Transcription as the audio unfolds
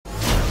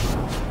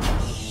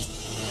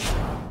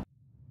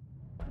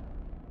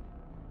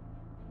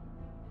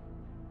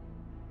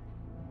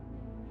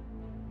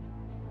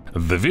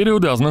The video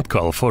does not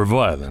call for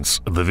violence.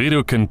 The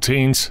video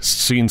contains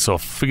scenes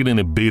of feeding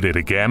a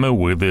bearded gamma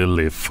with a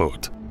leaf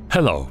food.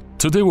 Hello,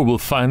 today we will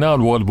find out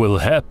what will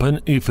happen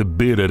if a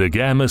bearded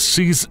gamma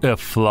sees a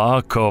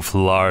flock of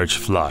large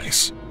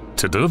flies.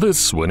 To do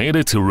this, we need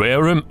a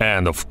terrarium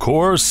and, of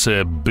course,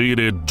 a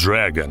bearded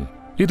dragon.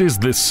 It is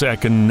the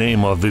second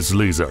name of this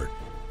lizard.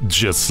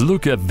 Just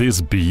look at this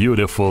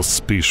beautiful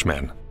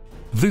specimen.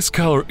 This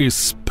color is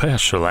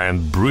special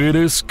and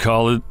breeders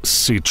call it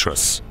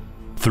citrus.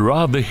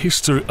 Throughout the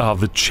history of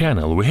the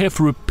channel, we have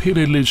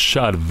repeatedly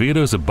shot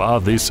videos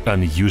about this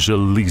unusual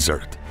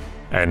lizard.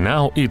 And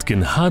now it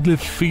can hardly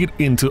fit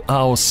into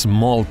our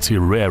small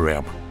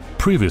terrarium.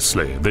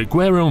 Previously, the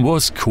aquarium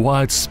was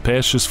quite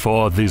spacious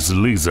for this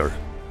lizard.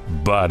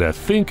 But I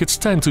think it's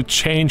time to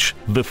change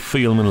the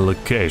filming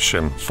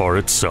location for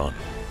its own.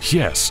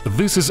 Yes,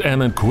 this is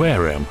an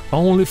aquarium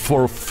only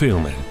for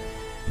filming.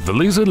 The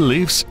lizard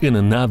lives in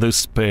another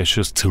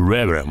spacious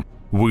terrarium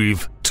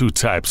with two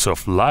types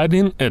of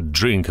lighting, a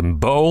drinking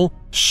bowl,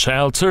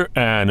 shelter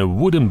and a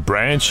wooden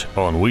branch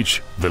on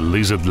which the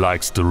lizard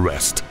likes to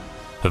rest.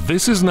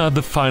 This is not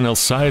the final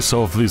size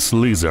of this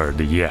lizard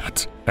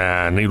yet,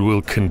 and it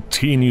will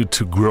continue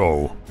to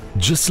grow.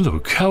 Just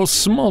look how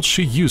small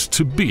she used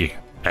to be,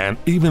 and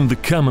even the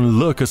common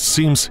locust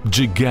seems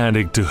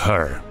gigantic to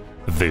her.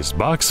 This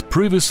box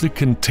previously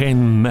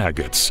contained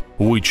maggots,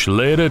 which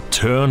later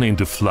turn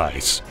into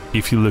flies.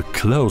 If you look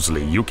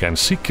closely, you can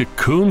see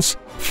cocoons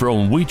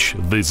from which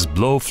these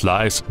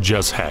blowflies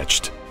just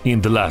hatched.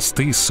 In the last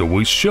teaser,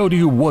 we showed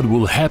you what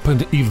will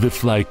happen if the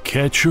fly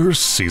catcher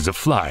sees a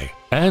fly,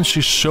 and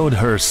she showed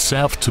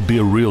herself to be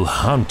a real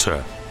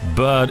hunter.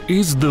 But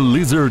is the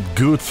lizard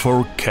good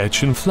for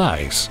catching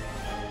flies?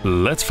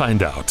 Let's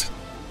find out.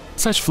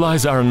 Such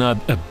flies are not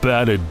a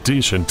bad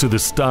addition to the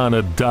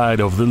standard diet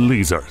of the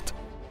lizard.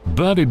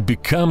 But it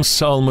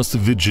becomes almost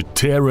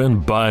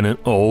vegetarian by an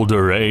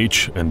older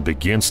age and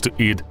begins to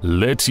eat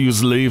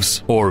lettuce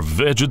leaves or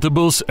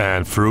vegetables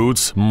and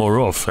fruits more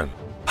often.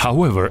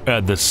 However,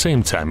 at the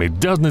same time, it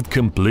does not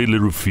completely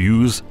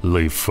refuse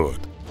leaf food.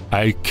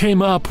 I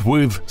came up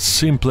with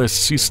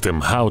simplest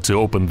system how to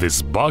open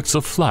this box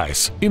of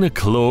flies in a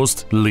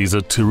closed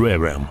lizard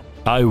terrarium.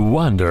 I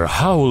wonder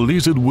how a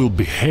lizard will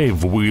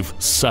behave with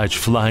such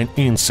flying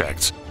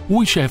insects,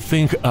 which I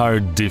think are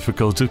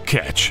difficult to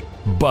catch.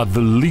 But the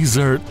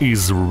lizard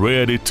is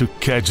ready to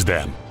catch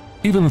them,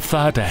 even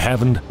though I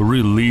haven't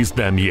released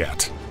them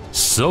yet.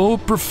 So,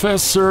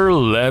 Professor,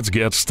 let's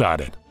get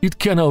started. It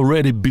can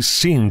already be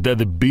seen that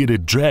the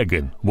bearded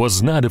dragon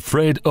was not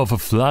afraid of a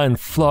flying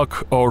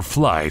flock or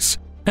flies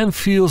and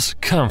feels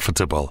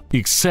comfortable,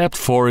 except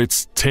for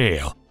its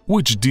tail,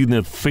 which did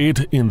not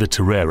fit in the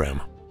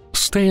terrarium.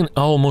 Staying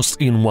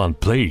almost in one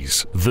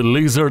place, the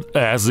lizard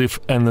as if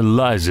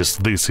analyzes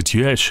the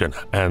situation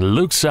and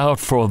looks out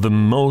for the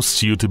most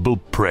suitable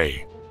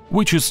prey,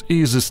 which is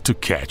easiest to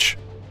catch.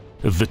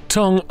 The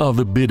tongue of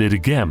the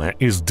bearded gamma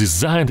is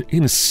designed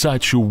in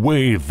such a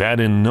way that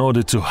in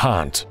order to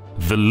hunt,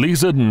 the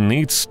lizard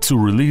needs to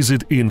release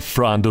it in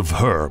front of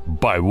her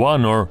by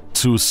 1 or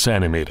 2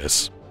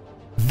 centimeters.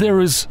 There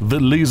is the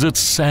lizard's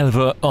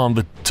salva on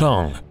the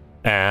tongue,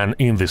 and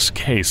in this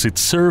case it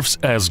serves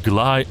as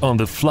glide on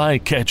the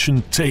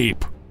fly-catching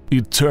tape.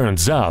 It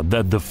turns out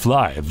that the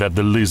fly that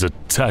the lizard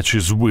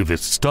touches with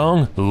its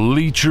tongue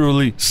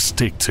literally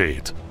stick to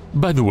it.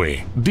 By the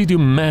way, did you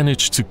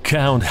manage to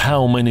count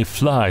how many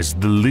flies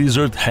the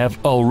lizard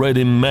have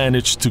already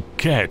managed to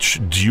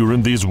catch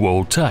during this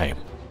whole time?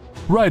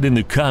 Write in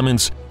the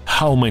comments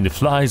how many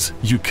flies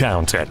you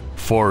counted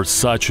for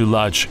such a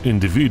large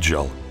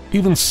individual.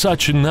 Even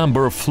such a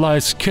number of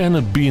flies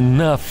cannot be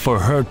enough for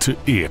her to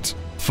eat.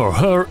 For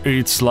her,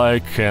 it's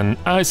like an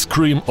ice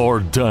cream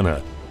or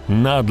donut,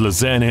 not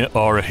lasagna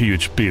or a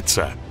huge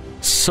pizza.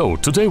 So,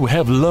 today we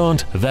have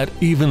learned that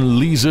even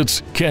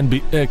lizards can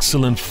be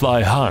excellent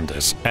fly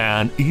hunters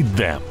and eat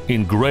them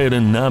in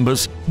greater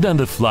numbers than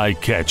the fly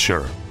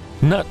catcher.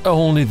 Not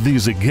only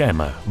these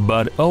gamma,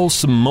 but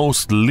also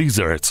most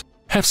lizards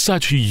have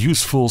such a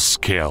useful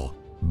skill.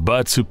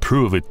 But to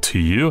prove it to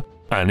you,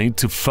 I need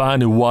to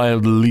find a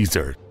wild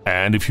lizard,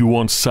 and if you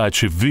want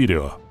such a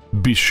video,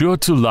 be sure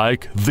to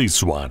like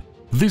this one.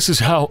 This is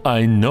how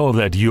I know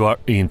that you are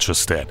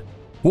interested.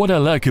 What I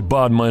like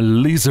about my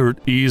lizard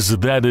is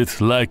that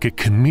it, like a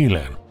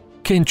chameleon,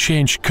 can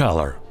change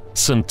color.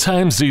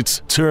 Sometimes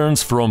it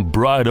turns from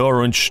bright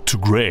orange to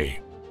gray,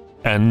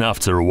 and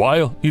after a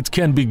while it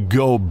can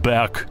go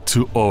back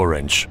to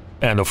orange.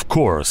 And of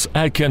course,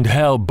 I can't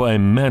help but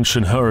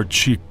mention her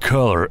cheek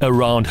color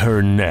around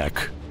her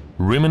neck,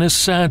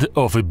 reminiscent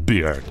of a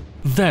beard.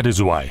 That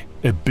is why,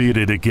 a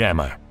bearded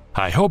gamma.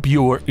 I hope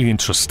you are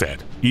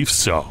interested. If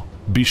so,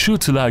 be sure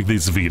to like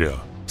this video,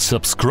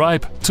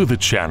 subscribe to the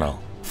channel.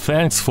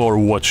 Thanks for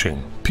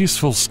watching,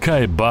 peaceful sky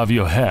above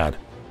your head,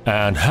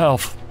 and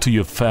health to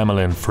your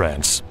family and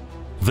friends.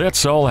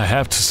 That's all I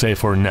have to say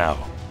for now.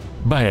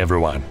 Bye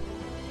everyone.